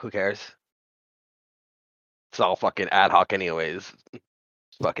Who cares? It's all fucking ad hoc anyways.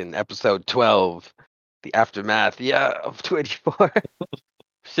 Fucking episode 12, the aftermath, of 284.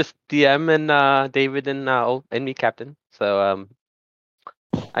 It's just DM and David and me, Captain. So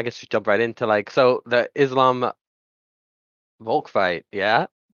I guess we jump right into so the Islam Volk fight, yeah?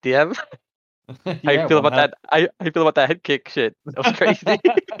 DM? How you Yeah, feel one about hell. that? How you feel about that head kick shit? That was crazy.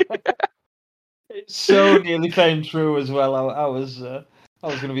 It's so nearly came true as well. I was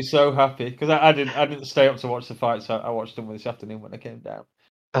going to be so happy because I didn't stay up to watch the fight, so I watched them this afternoon when I came down.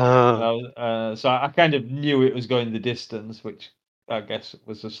 Uh, So I kind of knew it was going the distance, which I guess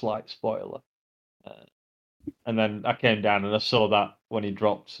was a slight spoiler. And then I came down and I saw that when he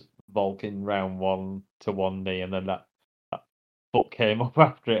dropped Volk in round 1 to 1 knee, and then that foot came up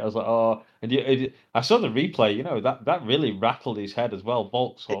after it. I was like, oh, and I saw the replay. You know that really rattled his head as well.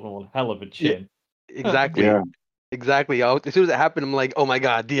 Volk's got one hell of a yeah, chin. exactly. Yeah. Exactly. As soon as it happened, I'm like, oh my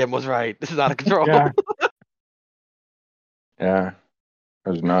god, DM was right. This is out of control. Yeah. It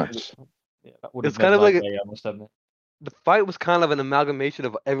was nuts. Yeah, that would have It's made kind of my like day, I must admit. the fight was kind of an amalgamation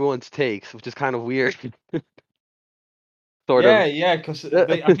of everyone's takes, which is kind of weird. Sort of. Yeah, because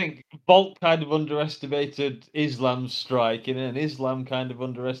I think Volk kind of underestimated Islam's striking, and Islam kind of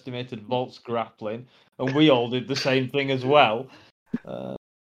underestimated Volk's grappling, and we all did the same thing as well.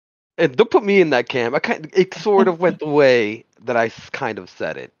 And don't put me in that camp. It sort of went the way that I kind of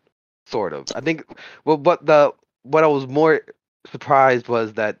said it. Sort of. I think. Well, what I was more surprised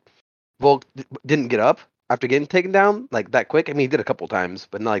was that Volk didn't get up after getting taken down like that quick. I mean, he did a couple times,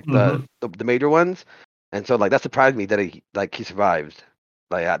 but not like the major ones. And so that surprised me that he survived.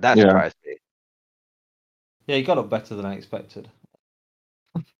 That Yeah. surprised me. Yeah, he got up better than I expected.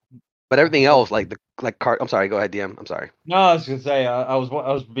 But everything else, I'm sorry. Go ahead, DM. I'm sorry. No, I was gonna say I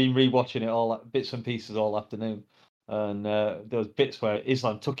was been rewatching it all bits and pieces all afternoon, and there was bits where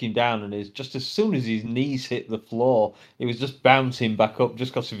Islam took him down, and just as soon as his knees hit the floor, he was just bouncing back up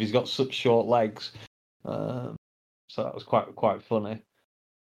just because he's got such short legs. So that was quite funny,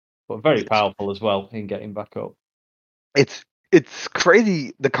 but very powerful as well in getting back up. It's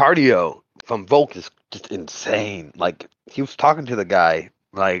crazy. The cardio from Volk is just insane. Like he was talking to the guy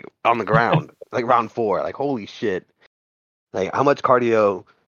on the ground, round 4. Like holy shit. Like how much cardio,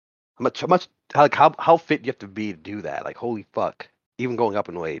 how much how fit you have to be to do that? Like holy fuck. Even going up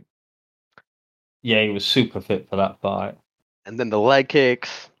in weight. Yeah, he was super fit for that fight. And then the leg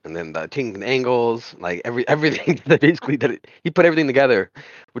kicks, and then the changing angles, like everything that basically he put everything together,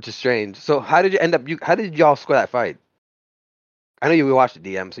 which is strange. So how did you end up? How did y'all score that fight? I know you watched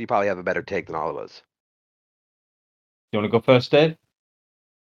the DM, so you probably have a better take than all of us. You want to go first, Dave?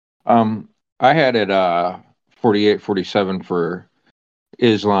 I had it 48-47 for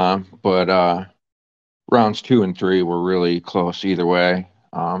Islam, but rounds 2 and 3 were really close either way.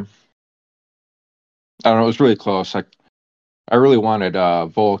 I don't know, it was really close. I really wanted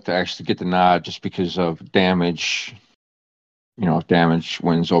Volk to actually get the nod just because of damage. You know, if damage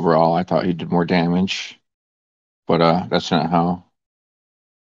wins overall, I thought he did more damage. But that's not how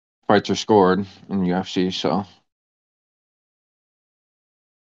fights are scored in the UFC, so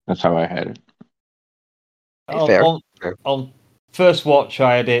that's how I had it. Fair. On first watch,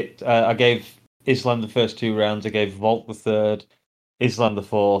 I had it. I gave Islam the first 2 rounds. I gave Volk the third, Islam the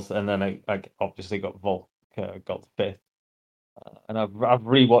fourth, and then I obviously got Volk got the 5th. And I've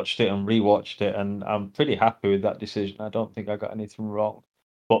rewatched it, and I'm pretty happy with that decision. I don't think I got anything wrong.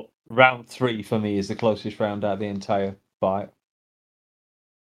 But round 3 for me is the closest round out of the entire fight.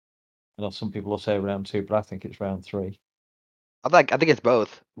 I know some people will say round 2, but I think it's round 3. I think it's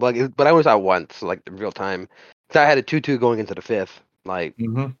both. But I only saw it once, like in real time. So I had a 2-2 going into the 5th. Like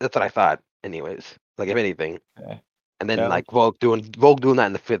that's what I thought, anyways. Like if anything. Yeah. And then Yeah. Volk doing that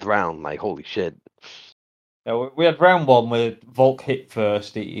in the 5th round. Like holy shit. Yeah, we had round 1 where Volk hit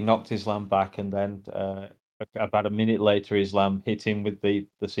first. He knocked Islam back, and then about a minute later, Islam hit him with the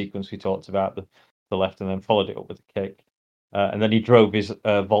sequence we talked about, the left, and then followed it up with a kick. And then he drove his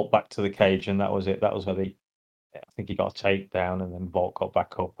Volk back to the cage, and that was it. That was where I think he got a takedown, and then Volk got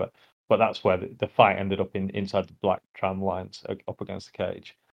back up. But that's where the fight ended up inside the black tram lines up against the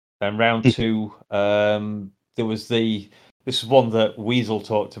cage. Then round 2, there was this is one that Weasel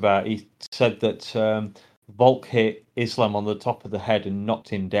talked about. He said that Volk hit Islam on the top of the head and knocked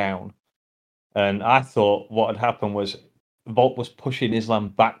him down. And I thought what had happened was Volk was pushing Islam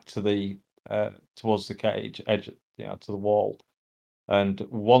back to the towards the cage edge, to the wall. And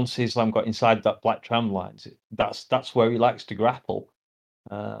once Islam got inside that black tram lines, that's where he likes to grapple.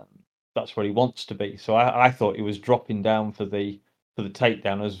 That's where he wants to be. So I thought he was dropping down for the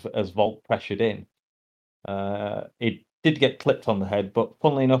takedown as Volk pressured in. He did get clipped on the head, but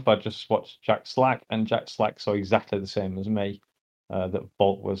funnily enough, I just watched Jack Slack, and Jack Slack saw exactly the same as me. That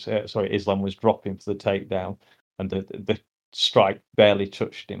Islam was dropping for the takedown, and the strike barely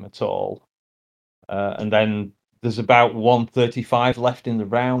touched him at all. And then there's about 1:35 left in the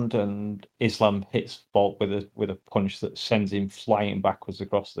round, and Islam hits Volk with a punch that sends him flying backwards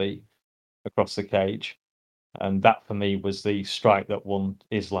across the cage. And that for me was the strike that won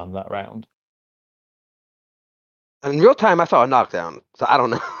Islam that round. In real time, I saw a knockdown, so I don't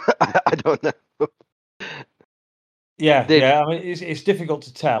know. I don't know. Yeah, Dave, yeah. I mean, it's difficult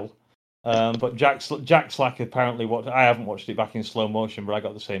to tell. But Jack Slack apparently watched. I haven't watched it back in slow motion, but I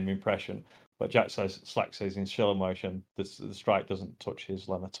got the same impression. But Slack says in slow motion, the strike doesn't touch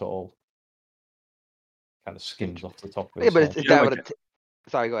Islam at all. Kind of skims off the top of yeah, his but head. is Yeah, that like what it?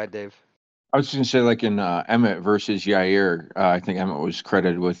 Sorry, go ahead, Dave. I was just gonna say, like in Emmett versus Yair, I think Emmett was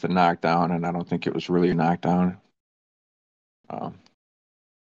credited with the knockdown, and I don't think it was really a knockdown. Um,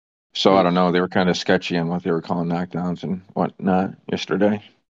 so I don't know. They were kind of sketchy on what they were calling knockdowns and whatnot yesterday.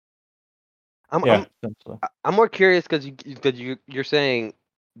 I'm Yeah, I'm essentially. I'm more curious because you're saying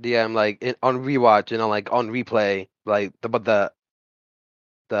like on rewatch and on like on replay like but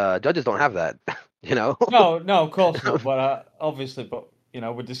the judges don't have that, you know. No, of course not. But obviously,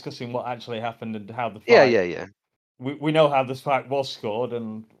 we're discussing what actually happened and how the Yeah, fight. yeah, yeah. We know how this fight was scored,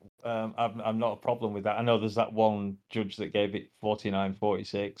 and I'm not a problem with that. I know there's that one judge that gave it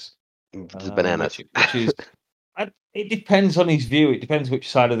 49-46, Just bananas. which is. It depends on his view. It depends which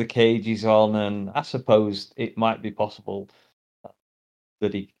side of the cage he's on, and I suppose it might be possible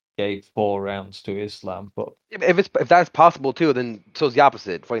that he gave 4 rounds to Islam, but If that's possible too, then so is the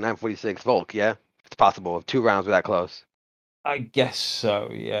opposite. 49-46 Volk. Yeah, it's possible. If 2 rounds were that close. I guess so.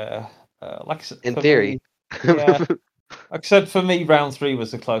 Yeah, like I said, In for theory. me, yeah. Like I said, for me, round 3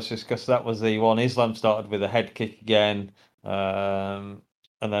 was the closest because that was the one. Islam started with a head kick again, and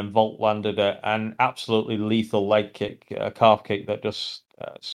then Volt landed an absolutely lethal leg kick, a calf kick that just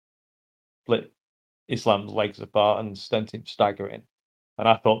split Islam's legs apart and sent him staggering. And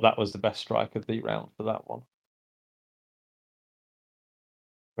I thought that was the best strike of the round for that one.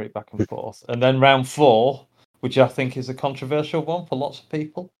 Great back and forth. And then round 4, which I think is a controversial one for lots of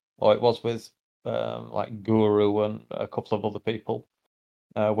people, or it was with like Guru and a couple of other people,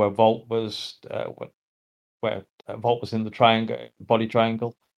 where Volt was Volt was in the body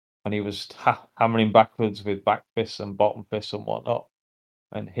triangle, and he was hammering backwards with back fists and bottom fists and whatnot,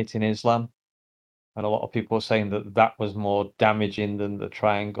 and hitting Islam. And a lot of people were saying that that was more damaging than the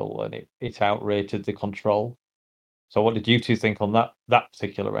triangle, and it outrated the control. So, what did you two think on that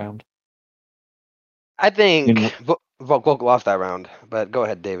particular round? I think In Volk lost that round, but go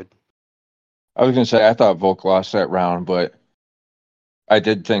ahead, David. I was gonna say I thought Volk lost that round, but I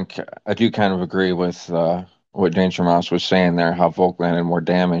do kind of agree with what Danger Mouse was saying there. How Volk landed more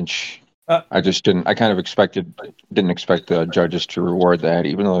damage. uh, I just didn't. I kind of didn't expect the judges to reward that,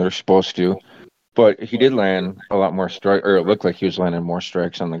 even though they're supposed to. But he did land a lot more strike, or it looked like he was landing more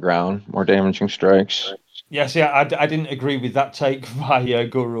strikes on the ground, more damaging strikes. Yes, yeah, I didn't agree with that take by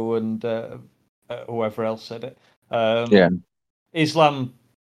Guru and whoever else said it. Yeah, Islam,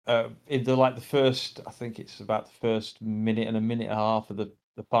 in the first, I think it's about the first minute and a minute and a half of the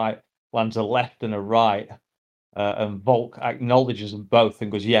fight, lands a left and a right, and Volk acknowledges them both and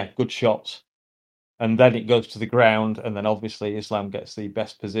goes, "Yeah, good shots." And then it goes to the ground, and then obviously Islam gets the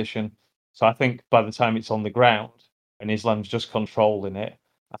best position. So I think by the time it's on the ground and Islam's just controlling it,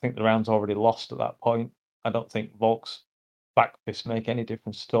 I think the round's already lost at that point. I don't think Volk's back fists make any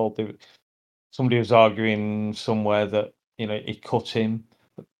difference at all. Somebody was arguing somewhere that he cut him.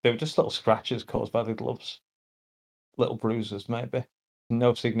 But they were just little scratches caused by the gloves, little bruises maybe.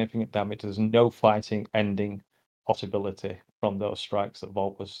 No significant damage. There's no fighting ending possibility from those strikes that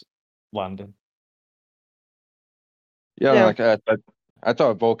Volk was landing. yeah. Yeah. Like I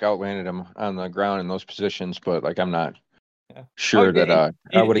thought Volk outlanded him on the ground in those positions, but like I'm not Yeah. Oh, sure that I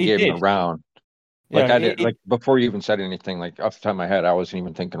would have it gave him the did. round. Yeah, Like I didn't like before you even said anything. Like off the top of my head, I wasn't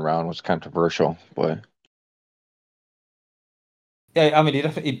even thinking round was controversial, but. yeah. I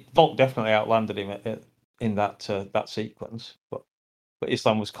mean, Volk definitely outlanded him in that sequence, but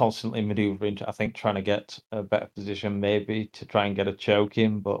Islam was constantly manoeuvring, I think, trying to get a better position, maybe to try and get a choke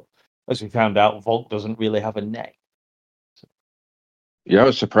in. But as we found out, Volk doesn't really have a neck. So, Yeah, I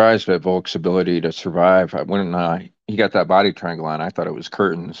was surprised at Volk's ability to survive. I wouldn't. He got that body triangle on. I thought it was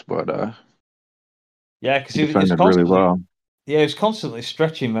curtains, but yeah, because he he was defended really constantly, well. yeah, he was constantly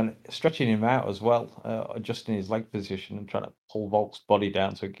stretching him out as well, adjusting his leg position and trying to pull Volk's body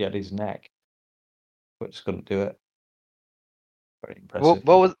down to get his neck, but just couldn't do it. Very impressive.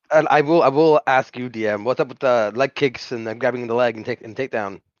 What was? And I will ask you, DM. What's up with the leg kicks and grabbing the leg and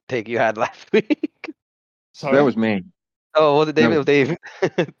takedown take you had last week? Sorry? That was me. Oh, was it David? It was Dave.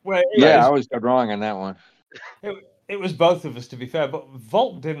 Well, Yeah, I was dead wrong on that one. it was both of us, to be fair. But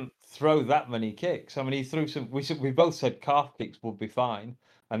Volk didn't throw that many kicks. I mean, he threw some. We both said calf kicks would be fine,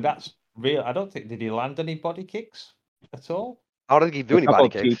 and that's real. I don't think did he land any body kicks at all. I don't think he threw A any couple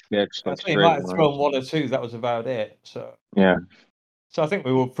body of teeth kicks. kicks, I like think he straight might have ones. thrown one or two. That was about it. So Yeah. I think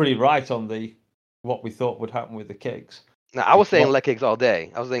we were pretty right on what we thought would happen with the kicks. No, I was saying Well- leg kicks all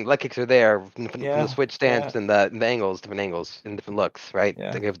day. I was saying leg kicks are there from Yeah, the switch stance and the angles, different angles and different looks, right?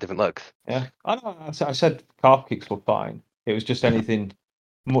 Yeah. They give different looks. Yeah, I know. I said calf kicks were fine. It was just anything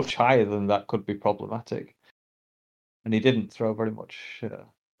much higher than that could be problematic, and he didn't throw very much.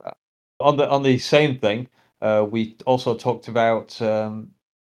 On the same thing, we also talked about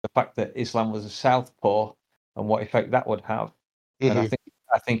the fact that Islam was a southpaw and what effect that would have, and Mhm.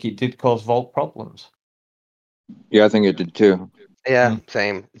 I think it did cause Volk problems. Yeah, I think it did too. Yeah,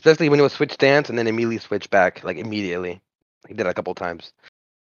 same. Especially when it was switch stance and then immediately switch back, like immediately. He did it a couple times.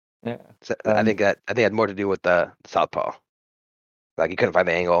 Yeah, So I think it had more to do with the southpaw. Like he couldn't find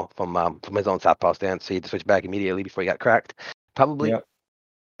the angle from his own southpaw stance, so he had to switch back immediately before he got cracked. Probably. yeah.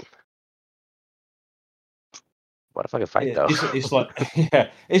 What a fucking fight, though. Islam, yeah,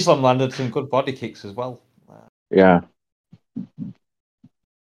 Islam landed some good body kicks as well. Yeah.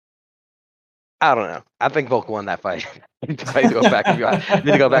 I don't know. I think Volk won that fight. I need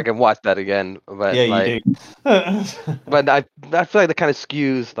to go back and watch that again. But Yeah, like, you do. but I feel like that kind of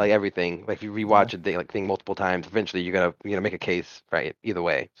skews like everything. Like if you rewatch a thing multiple times, eventually you're gonna make a case, right? Either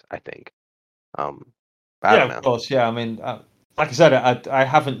way, I think. I don't know. Of course. Yeah, I mean, like I said, I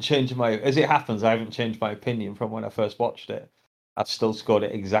haven't changed as it happens, I haven't changed my opinion from when I first watched it. I've still scored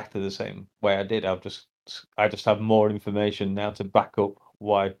it exactly the same way I did. I just have more information now to back up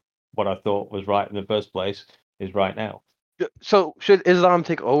why what I thought was right in the first place is right now. So should Islam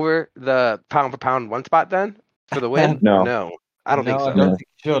take over the pound for pound one spot then for the win? No. Or no, I don't think so. I don't think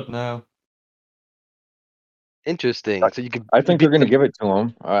you should. No. Interesting. So you could. I think they're going to give it to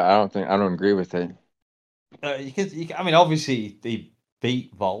him. I don't agree with it. I mean, obviously he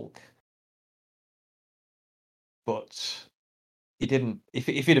beat Volk, but he didn't. If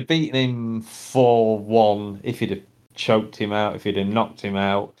he'd have beaten him 4-1, if he'd have choked him out, if he'd have knocked him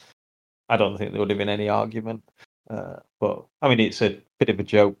out, I don't think there would have been any argument. But I mean, it's a bit of a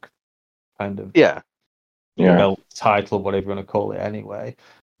joke, kind of. Yeah. Belt title, whatever you want to call it. Anyway,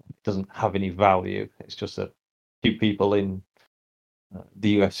 it doesn't have any value. It's just a few people in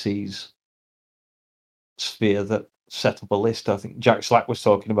the UFC's sphere that set up a list. I think Jack Slack was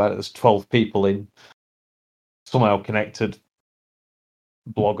talking about it. There's 12 people in somehow connected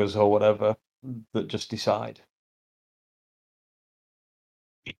bloggers or whatever that just decide.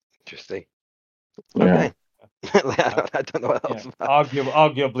 Interesting. Yeah. Okay. I don't know what else.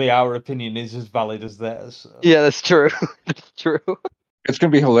 Arguably, our opinion is as valid as theirs. So. Yeah, that's true. That's true. It's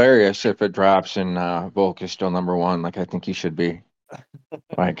going to be hilarious if it drops and Volk is still number one. Like I think he should be.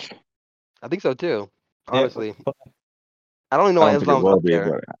 Like I think so too. Honestly, Yeah. I don't even know why Islam's up be,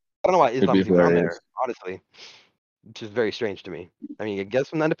 there. I don't know why it'd be Islam's even on there. hilarious. Honestly, which is very strange to me. I mean, I guess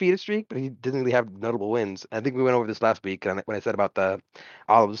from the undefeated streak, but he didn't really have notable wins. I think we went over this last week when I said about the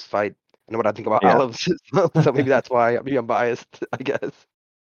Olives fight. I know what I think about Olives, so maybe that's why. Maybe I'm biased. I guess.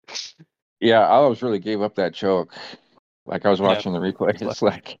 Yeah, Olives really gave up that choke. Like I was watching the replay. It's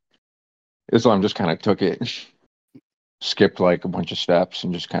like Islam just kind of took it, skipped like a bunch of steps,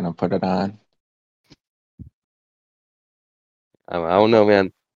 and just kind of put it on. I don't know,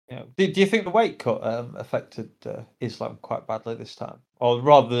 man. Yeah. Do you think the weight cut affected Islam quite badly this time, or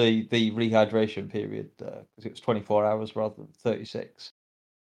rather the rehydration period because it was 24 hours rather than 36?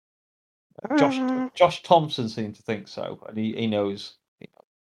 Josh Thompson seemed to think so, and he knows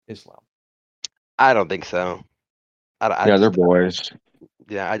Islam. I don't think so. They're boys.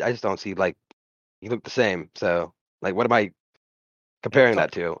 Yeah, I just don't see like you look the same. So like, what am I comparing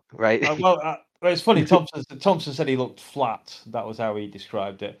that to, right? Well, it's funny. Thompson said he looked flat. That was how he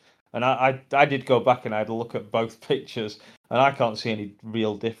described it. And I did go back and I had a look at both pictures, and I can't see any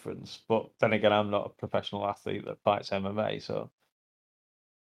real difference. But then again, I'm not a professional athlete that fights MMA, so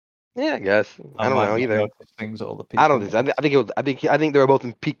Yeah, I guess. I don't know either. Things all the people. I don't think. I think they were both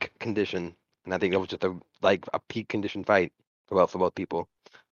in peak condition, and I think it was just a peak condition fight for both people.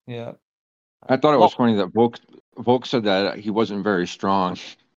 Yeah. I thought it was funny that Volk said that he wasn't very strong.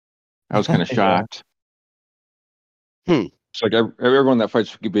 I was kind of shocked. It's like everyone that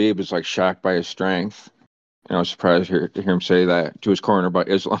fights Khabib is like shocked by his strength. I was surprised to hear him say that to his corner about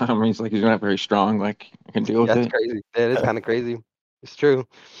Islam. He's like, he's not very strong. Like, I can deal with it. That's crazy. It is kind of crazy. It's true.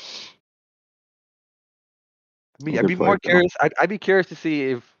 I'd be Good more fight, though. curious. I'd be curious to see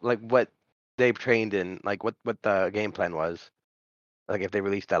if like what they've trained in, like what the game plan was. Like if they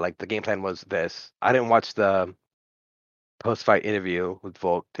released that, like the game plan was this. I didn't watch the post fight interview with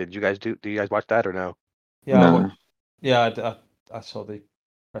Volk. Did you guys do? Do you guys watch that or no? Yeah, No. I saw the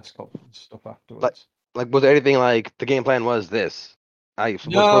press conference stuff Like afterwards. was there anything like the game plan was this? I was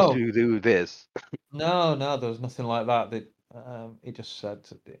supposed No, to do this. no, there was nothing like that. He just said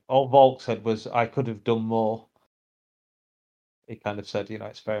all Volk said was I could have done more. He kind of said,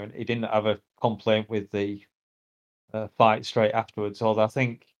 it's fair, and he didn't have a complaint with the fight straight afterwards. Although I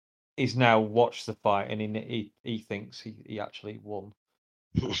think he's now watched the fight and he thinks he actually won.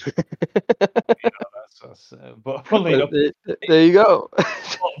 But funnily enough, There you go.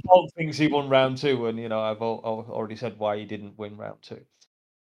 Paul thinks he won round two, and I've already said why he didn't win round two,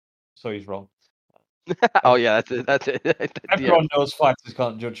 so he's wrong. Oh yeah, that's it. That's it. Everyone knows fighters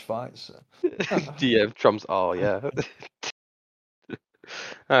can't judge fights. So. DF trumps all. Yeah.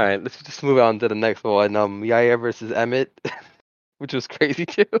 All right, let's just move on to the next one. Yair versus Emmett, which was crazy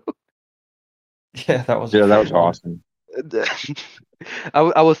too. Yeah, that was awesome.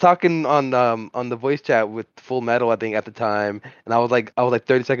 I was talking on the voice chat with Full Metal, I think, at the time, and I was like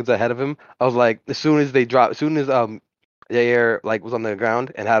 30 seconds ahead of him. I was like, as soon as Yair like was on the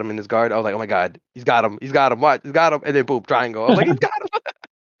ground and had him in his guard, I was like, oh my god, he's got him, what, he's got him, and then boom, triangle. I was like, he's got him.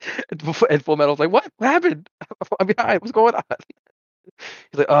 And Full Metal was like, what happened? I'm behind. What's going on?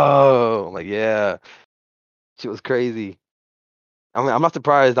 He's like, oh, I'm like, yeah, shit was crazy. I mean, I'm not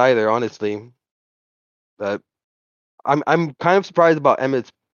surprised either, honestly, but I'm kind of surprised about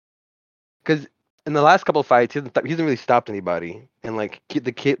Emmett's because in the last couple of fights, he hasn't really stopped anybody, and like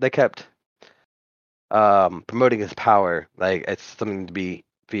they kept promoting his power, like it's something to be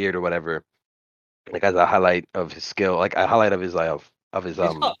feared or whatever, like as a highlight of his skill, like a highlight of his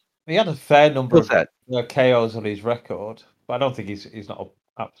he had a fair number skill of set. KOs on his record, but I don't think he's not an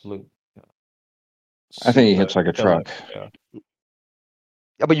absolute. I think he hits like a truck. Yeah.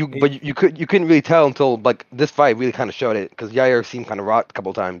 Yeah, but you couldn't really tell until like this fight really kind of showed it because Yair seemed kind of rocked a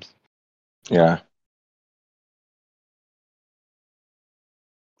couple times. Yeah.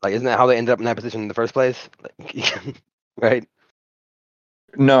 Like, isn't that how they ended up in that position in the first place? Like, right?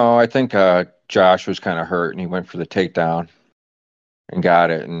 No, I think Josh was kind of hurt and he went for the takedown and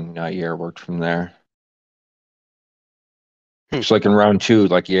got it, and Yair worked from there. It's like in round two,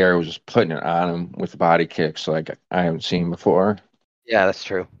 like Yair was just putting it on him with body kicks like I haven't seen before. Yeah, that's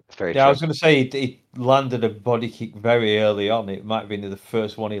true. That's very Yeah, true. I was going to say he landed a body kick very early on. It might have been the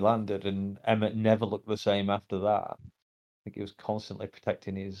first one he landed, and Emmett never looked the same after that. I think he was constantly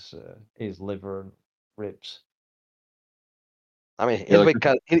protecting his liver and ribs. I mean, his weight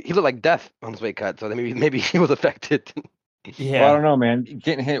cut, he looked like death on his weight cut, so maybe he was affected. Yeah, well, I don't know, man.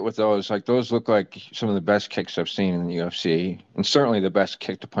 Getting hit with those look like some of the best kicks I've seen in the UFC, and certainly the best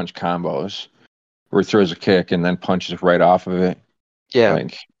kick to punch combos, where he throws a kick and then punches right off of it. Yeah.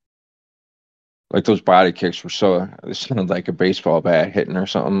 Like those body kicks were it sounded like a baseball bat hitting or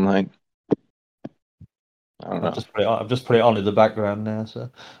something. Like, I don't know. I've just put it on in the background now, so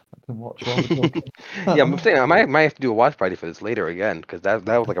I can watch while we're talking. Yeah, I'm saying I might have to do a watch party for this later again because that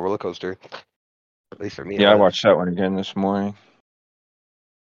was like a roller coaster. At least for me. Yeah, I watched that one again this morning.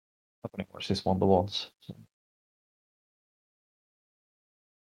 I've only watched this one once. So.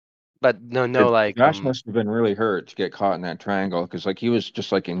 But no, like Josh must have been really hurt to get caught in that triangle because like he was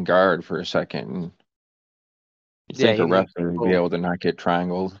just like in guard for a second. And you think a wrestler would be able to not get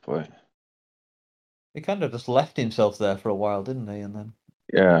triangled, but he kind of just left himself there for a while, didn't he? And then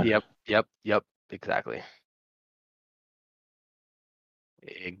Yep, exactly.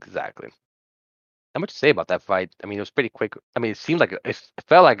 Not much to say about that fight. I mean, it was pretty quick. I mean, it seemed like it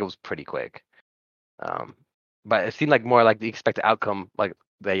felt like it was pretty quick. But it seemed like more like the expected outcome, like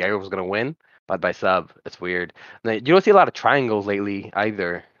that Yair was gonna win, but by sub. It's weird. You don't see a lot of triangles lately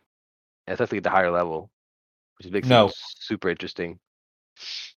either, especially at the higher level, which makes it super interesting.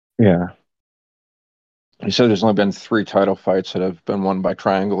 Yeah. He said there's only been 3 title fights that have been won by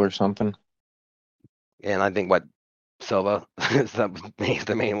triangle or something. And I think Silva is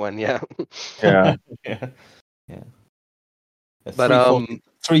the main one, yeah. Yeah. yeah. But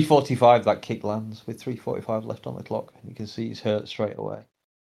 3:45 that kick lands with 3:45 left on the clock. You can see he's hurt straight away.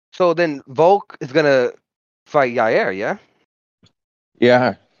 So then Volk is gonna fight Yair, yeah?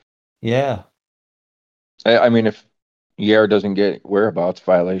 Yeah. Yeah. I mean, if Yair doesn't get whereabouts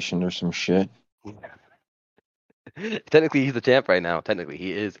violation or some shit. Technically, he's the champ right now. Technically,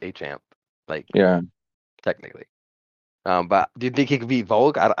 he is a champ. Like, yeah, technically. But do you think he could beat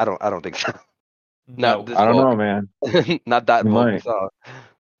Volk? I don't think so. Not No. this I don't Volk. know, man. Not that You Volk we might. saw.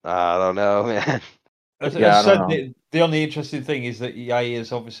 I don't know, man. As Yeah, I I don't said, know. the only interesting thing is that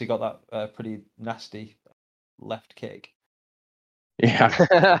Yair's obviously got that pretty nasty left kick, Yeah,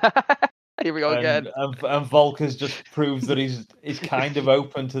 Here we go again. and Volker's just proves that he's kind of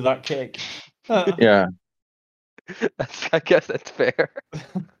open to that kick. yeah. I guess that's fair.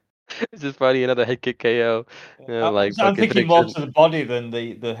 It's just funny, another head kick KO. Like I'm fucking thinking more prediction. to the body than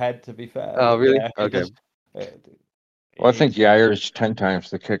the head, to be fair. Oh, But really? yeah, he Okay. does. Uh, Well, I think he's, Yair is 10 times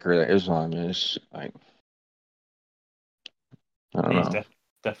the kicker that Islam is. Like, I don't he's know.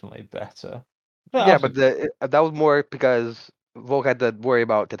 definitely better. Yeah, but that was more because Volk had to worry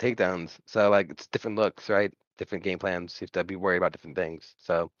about the takedowns. So like it's different looks, right? Different game plans. You have to be worried about different things.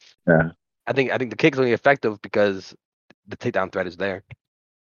 So Yeah. I think the kick's only effective because the takedown threat is there.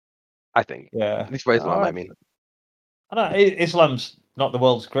 I think. yeah. At least for Islam, I mean. I know Islam's not the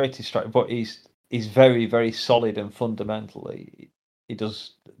world's greatest striker, but he's very, very solid and fundamentally he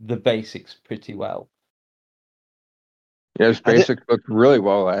does the basics pretty well. Yeah, his I did basic looked really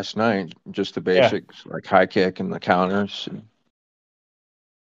well last night. Just the Yeah. basics, like high kick and the counters, and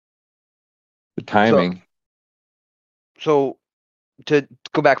the so timing. so to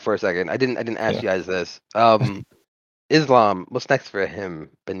go back for a second, I didn't ask Yeah. you guys this. Islam, what's next for him?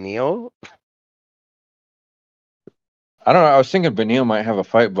 Benil? I don't know. I was thinking Benil might have a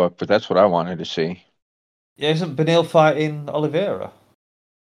fight book, but that's what I wanted to see. Yeah, isn't Benil fighting Oliveira?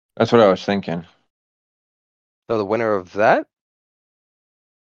 That's what I was thinking. So the winner of that?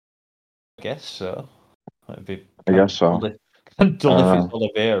 I guess so. It'd be I kind guess of so. dull if Uh, it's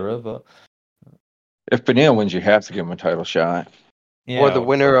Oliveira, but if Benil wins, you have to give him a title shot. yeah. Or the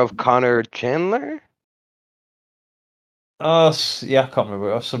winner of Connor Chandler? Yeah, I can't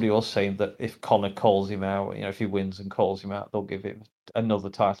remember. Somebody was saying that if Connor calls him out, if he wins and calls him out, they'll give him another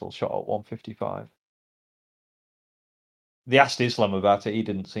title shot at 155. They asked Islam about it. He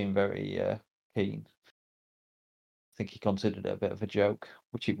didn't seem very keen. I think he considered it a bit of a joke,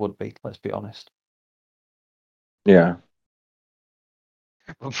 which it would be. Let's be honest. Yeah.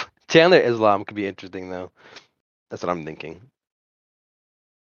 Chandler Islam could be interesting though. That's what I'm thinking.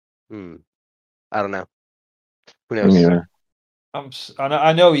 I don't know. Who Me knows? neither.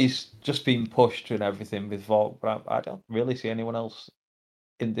 I know he's just been pushed and everything with Volk, but I don't really see anyone else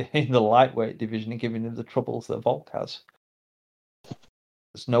in the lightweight division giving him the troubles that Volk has.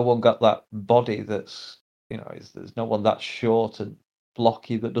 There's no one got that body that's there's no one that short and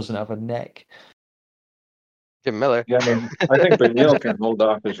blocky that doesn't have a neck. Jim Miller. Yeah, I mean, I think Benil can hold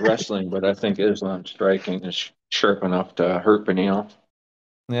off his wrestling, but I think Islam's striking is sharp enough to hurt Benil.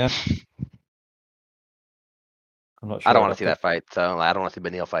 Yeah. I'm not I sure don't want to about see that. that fight, so I don't want to see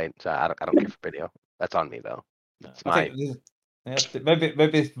Benil fight. So I don't care for Benil. That's on me though. It's I think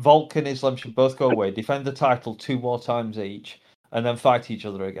maybe Volk and Islam should both go away, defend the title 2 more times each, and then fight each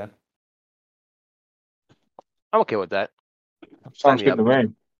other again. I'm okay with that. Sign Sounds me good up. to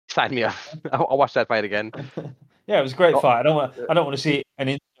me. Sign me up. I'll watch that fight again. Yeah, it was a great Oh, fight. I don't want to see an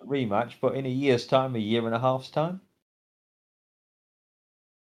instant rematch, but in a year's time, a year and a half's time.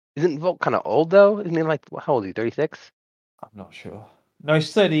 Isn't Volk kind of old though? Isn't he like how old is he? 36? I'm not sure. No,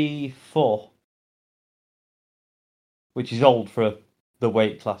 he's 34, which is old for the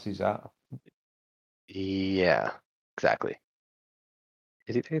weight class he's at. Yeah, exactly.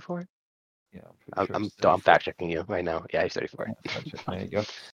 Is he 34? Yeah, I'm pretty sure. I'm fact checking you right now. Yeah, he's 34. There you go.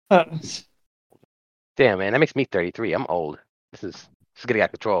 Damn, man, that makes me 33. I'm old. This is getting out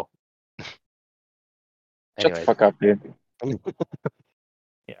of control. Shut the Anyways, fuck up, dude.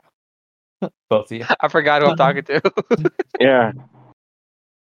 Yeah, both of you. I forgot who I'm talking to. Yeah,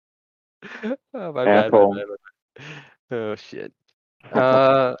 Oh, my bad, asshole. my bad. Oh shit.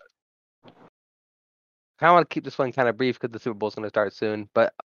 I want to keep this one kind of brief because the Super Bowl's going to start soon.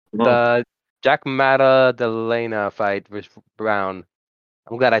 But the Jack Maddalena fight versus Brown,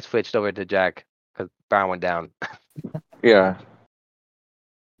 I'm glad I switched over to Jack because Brown went down. Yeah,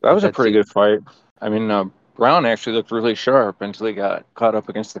 that was a That pretty seemed- good fight. I mean, Brown actually looked really sharp until he got caught up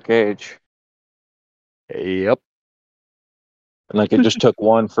against the cage. Yep. And like it just took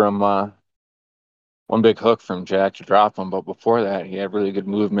one big hook from Jack to drop him. But before that, he had really good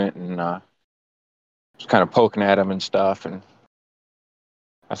movement and was kind of poking at him and stuff. And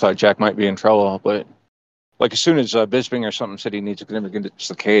I thought Jack might be in trouble, but like as soon as Bisping or something said he needs to get him against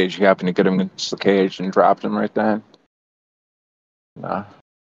the cage, he happened to get him against the cage and dropped him right then.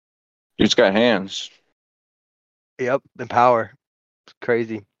 Dude's got hands. Yep. And power. It's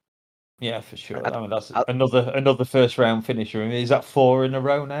crazy. Yeah, for sure. I- I mean, that's I- another first round finisher. I mean, is that 4 in a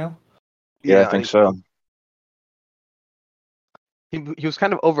row now? Yeah, I think so. he was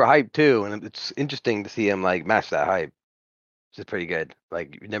kind of overhyped too, and it's interesting to see him like match that hype, which is pretty good.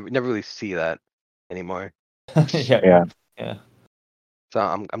 Like you never really see that anymore. Yeah. So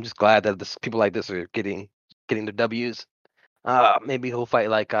I'm just glad that people like this are getting their W's. Maybe he'll fight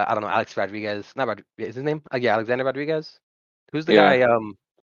like I don't know, Alex Rodriguez. Not Rodriguez, is his name? Yeah, Alexander Rodriguez. Who's the Yeah. guy?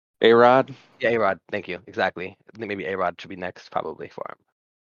 A-Rod. Yeah, A-Rod. Thank you. Exactly. I think maybe A-Rod should be next, probably for him.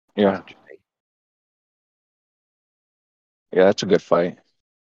 Yeah. Sounds interesting. Yeah, that's a good fight.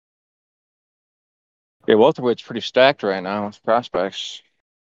 Yeah, welterweight's pretty stacked right now with prospects.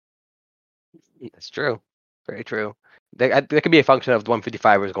 That's true. Very true. That could be a function of the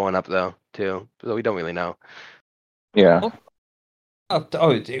 155ers going up though, too. So we don't really know. Yeah.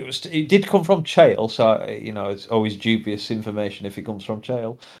 It did come from Chael, so it's always dubious information if it comes from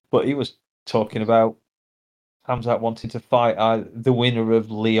Chael. But he was talking about Hamzat wanting to fight the winner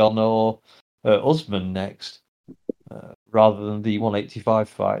of Leon or Usman next, rather than the 185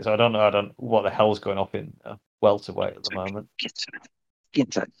 fight. So I don't know what the hell's going on in welterweight at the moment. Get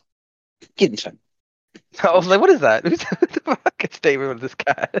inside. I was like, what is that? Who's the fuck statement with this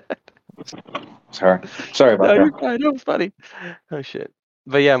guy? Sorry about No, you're that. fine. It was funny. Oh shit.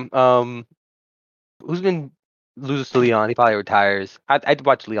 But yeah, Usman loses to Leon. He probably retires. I'd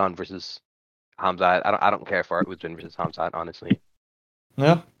watch Leon versus Hamzat. I don't care for Usman versus Hamzat, honestly.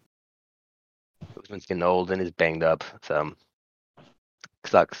 Yeah. Usman's getting old and is banged up, so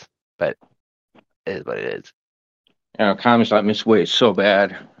sucks. But it is what it is. Comments like Miss Wade so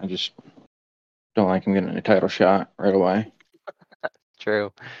bad. I just don't like him getting a title shot right away.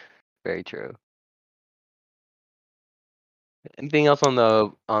 True. Very true. Anything else on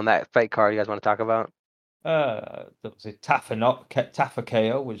that fight card you guys want to talk about? That was a Taffa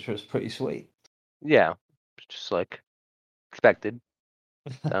KO, which was pretty sweet. Yeah, just like expected.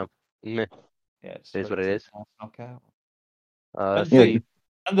 So, meh, Yeah, it is what it is. Nice knockout. Let's Yeah. see.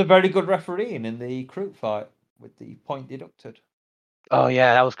 And the very good refereeing in the Kroot fight with the point deducted. Oh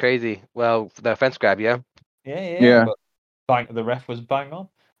yeah, that was crazy. Well, the fence grab, yeah. Yeah. But the ref was bang on.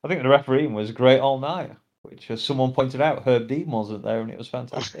 I think the refereeing was great all night, which, as someone pointed out, Herb Dean wasn't there, and it was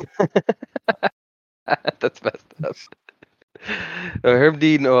fantastic. That's messed up. Herb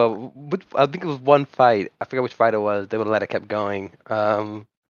Dean, I think it was one fight. I forget which fight it was. They would let it kept going. I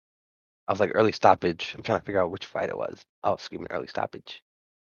was like early stoppage. I'm trying to figure out which fight it was. Oh, screaming early stoppage.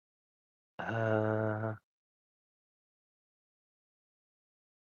 Yeah,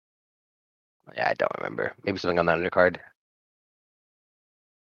 I don't remember. Maybe something on the undercard.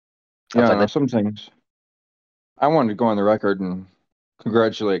 Yeah, some things. I wanted to go on the record and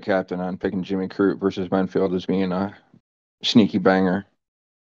congratulate Captain on picking Jimmy Crute versus Menfield as being a sneaky banger.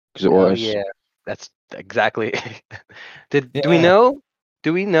 Because it was. Yeah, that's exactly. Do we know?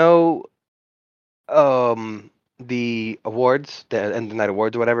 Do we know? The awards, the end of the night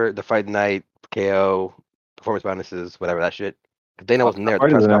awards or whatever, the Friday night KO, performance bonuses, whatever that shit. Dana wasn't there at the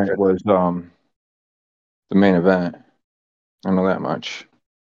press Friday night conference. was the main event. I know that much.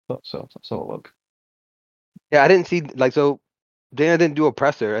 So let's have a look. Yeah, I didn't see so. Dana didn't do a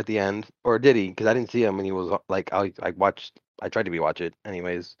presser at the end, or did he? Because I didn't see him, and he was like, I watched. I tried to rewatch it,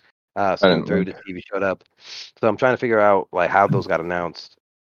 anyways. Skimmed through to see if he showed up. So I'm trying to figure out like how those got announced.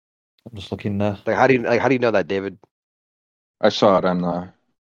 I'm just looking there. Like, how do you know that, David? I saw it on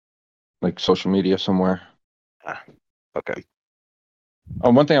the social media somewhere. Okay.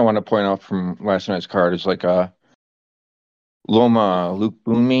 One thing I want to point out from last night's card is Loma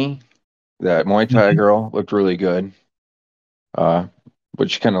Lukbumi, that Muay Thai girl, looked really good. But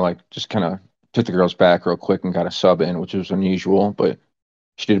she kind of took the girls back real quick and got a sub in, which was unusual, but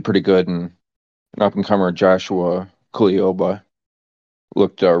she did pretty good. And an up and comer, Joshua Kulioba,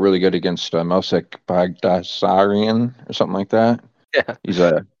 looked really good against Melsek Bagdasarian or something like that. Yeah. He's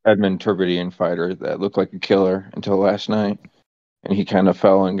a Edmund Turbidian fighter that looked like a killer until last night, and he kind of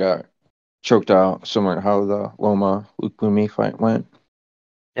fell and got choked out, similar to how the Loma Lukbumi fight went.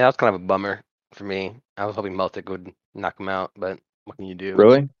 Yeah, that was kind of a bummer for me. I was hoping Meltic would knock him out, but what can you do?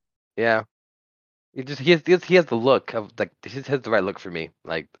 Really? Yeah. He has the look of he has the right look for me,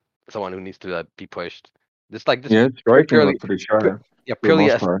 like someone who needs to be pushed. Just Yeah, his striking purely, looked pretty sharp. yeah, For the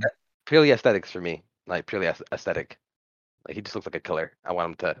most part. purely aesthetics for me, like purely aesthetic. Like he just looks like a killer. I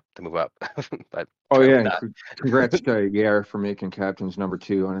want him to move up, but Oh yeah, not. congrats to Yair for making captain's number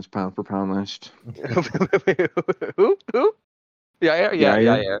 2 on his pound for pound list. Who? Yeah.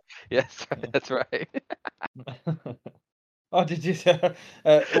 Yair? Yes, that's right. Oh, did you?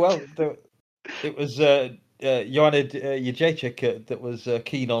 Well, it was Joanna Jacek that was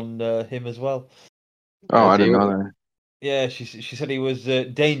keen on him as well. Oh, I didn't know that. Yeah, she said he was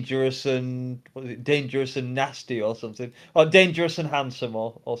dangerous and what was it, dangerous and nasty or something, or dangerous and handsome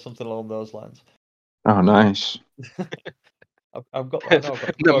or something along those lines. Oh, nice. I've got that. I know I've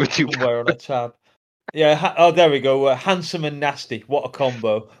got the Number quote 2. somewhere on a tab. Yeah. Oh, there we go. Handsome and nasty. What a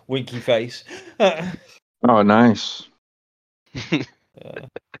combo. Winky face. Oh, nice.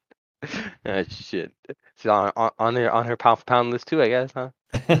 Yeah. Shit. She's on her pound for pound list too, I guess, huh?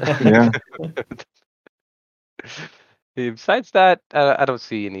 Yeah. Besides that, I don't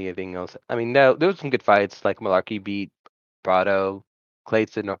see anything else. I mean, no, there was some good fights. Like Malarkey beat Brado,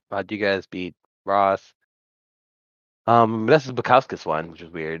 Clayton Rodriguez beat Ross. This is Bukowski's one, which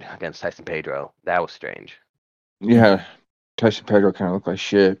was weird against Tyson Pedro. That was strange. Yeah. Tyson Pedro kind of looked like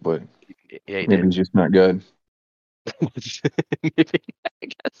shit, but Yeah, he maybe did. he's just not good. Maybe, I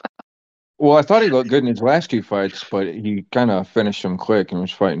guess. Well, I thought he looked good in his last 2 fights, but he kind of finished them quick and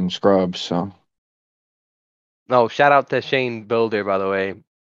was fighting scrubs. So No, shout out to Shane Builder, by the way.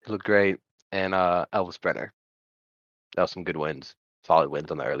 He looked great. And Elvis Brenner. That was some good wins. Solid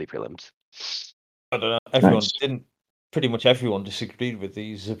wins on the early prelims. I don't know. Everyone nice. didn't. Pretty much everyone disagreed with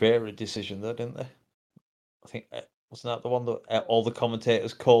the Zverev decision, though, didn't they? I think wasn't that the one that all the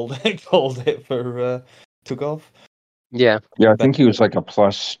commentators called it for took off. Yeah. Yeah, I think he was like a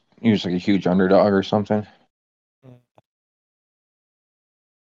plus. He was like a huge underdog or something.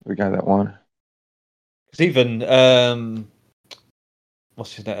 The guy that won. Because even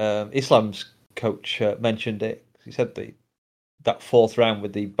what's his name? Islam's coach mentioned it. He said that 4th round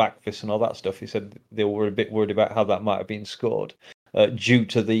with the back fist and all that stuff. He said they were a bit worried about how that might have been scored due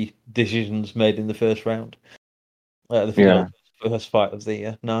to the decisions made in the first round. Yeah. First fight of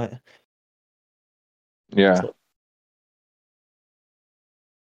the night. Yeah. So,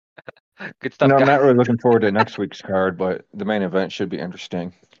 Good stuff, No, I'm guys. not really looking forward to next week's card, but the main event should be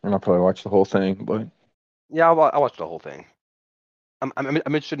interesting, and I'll probably watch the whole thing. But Yeah, I watched the whole thing. I'm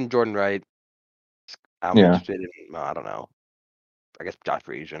interested in Jordan Wright. I'm yeah, interested in I don't know. I guess Josh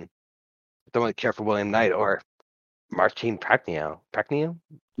Friesian. Don't really care for William Knight or Marcin Prachnio. Prachnio?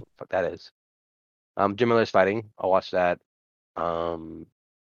 Fuck that is. Jim Miller's fighting. I'll watch that. Everyone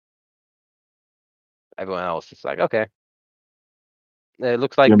else is like, okay. It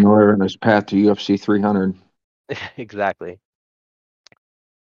looks like Jim Miller and his path to UFC 300. exactly.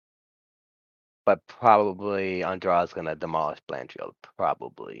 But probably Andrade's gonna demolish Blanchfield.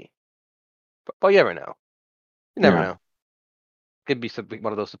 Probably. But you never know. You never Yeah, know. Could be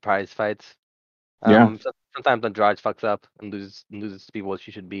one of those surprise fights. yeah, Sometimes Andrade fucks up and loses to people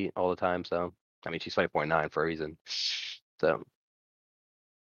she should beat all the time. So I mean, she's 5.9 for a reason. So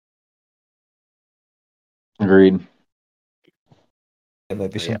agreed.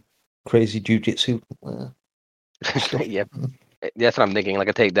 maybe yeah, some crazy jujitsu stuff. yeah, that's what I'm thinking. Like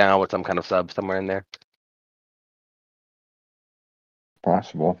a takedown with some kind of sub somewhere in there.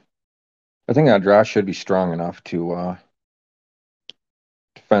 Possible. I think Andrade should be strong enough to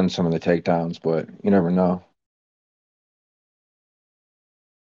defend some of the takedowns, but you never know.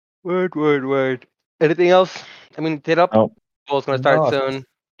 Word. Anything else? I mean, hit up. Oh, Ball's gonna start No, soon.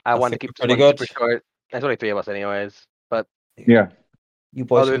 I I wanted to think keep we're this pretty one good. super short. There's only 3 of us, anyways. But yeah, You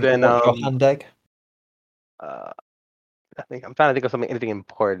boys other can go than watch your hand egg. I think I'm trying to think of anything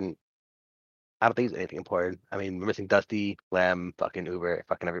important. I don't think there's anything important. I mean, we're missing Dusty, Lem, fucking Uber,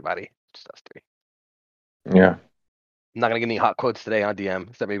 fucking everybody. Just us 3. yeah, I'm not gonna get any hot quotes today on DM,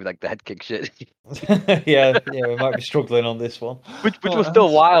 except maybe like the head kick shit. yeah, we might be struggling on this one. which was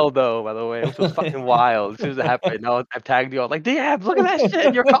still wild though, by the way. Which was fucking wild. As soon as it happened, I've tagged you. I was like, damn, look at that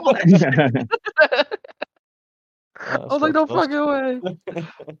shit. You're calling that shit. I was like, no fucking way.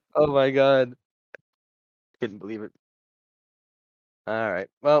 Oh my god. Couldn't believe it. All right.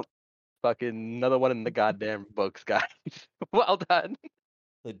 Well, fucking another one in the goddamn books, guys. Well done.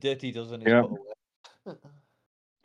 The dirty dozen is yeah. put away.